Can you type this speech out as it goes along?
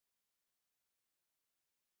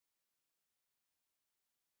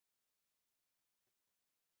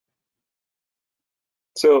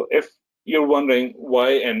So if you're wondering why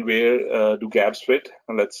and where do GAHPs fit,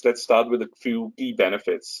 let's start with a few key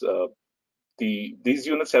benefits. These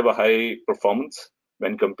units have a high performance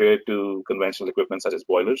when compared to conventional equipment such as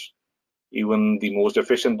boilers. Even the most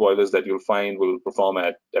efficient boilers that you'll find will perform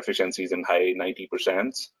at efficiencies in high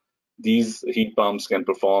 90%. These heat pumps can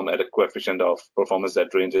perform at a coefficient of performance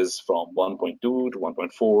that ranges from 1.2 to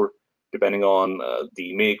 1.4, depending on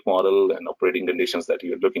the make, model, and operating conditions that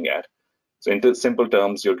you're looking at. So in simple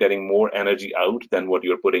terms, you're getting more energy out than what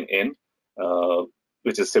you're putting in,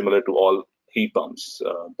 which is similar to all heat pumps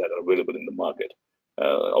that are available in the market.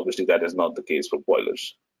 Obviously, that is not the case for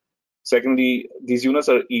boilers. Secondly, these units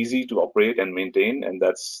are easy to operate and maintain, and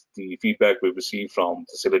that's the feedback we've received from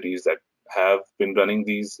facilities that have been running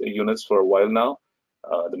these units for a while now.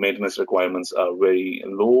 The maintenance requirements are very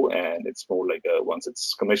low, and it's more like once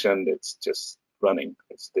it's commissioned, it's just running.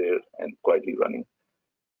 It's there and quietly running.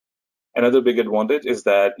 Another big advantage is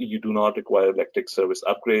that you do not require electric service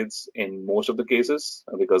upgrades in most of the cases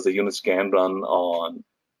because the units can run on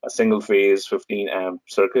a single phase 15 amp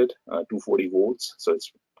circuit, 240 volts. So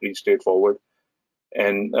it's pretty straightforward.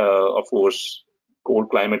 And of course, cold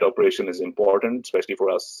climate operation is important, especially for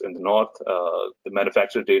us in the north. The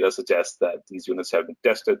manufacturer data suggests that these units have been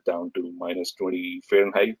tested down to -20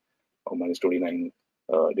 Fahrenheit or -29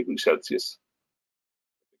 degrees Celsius.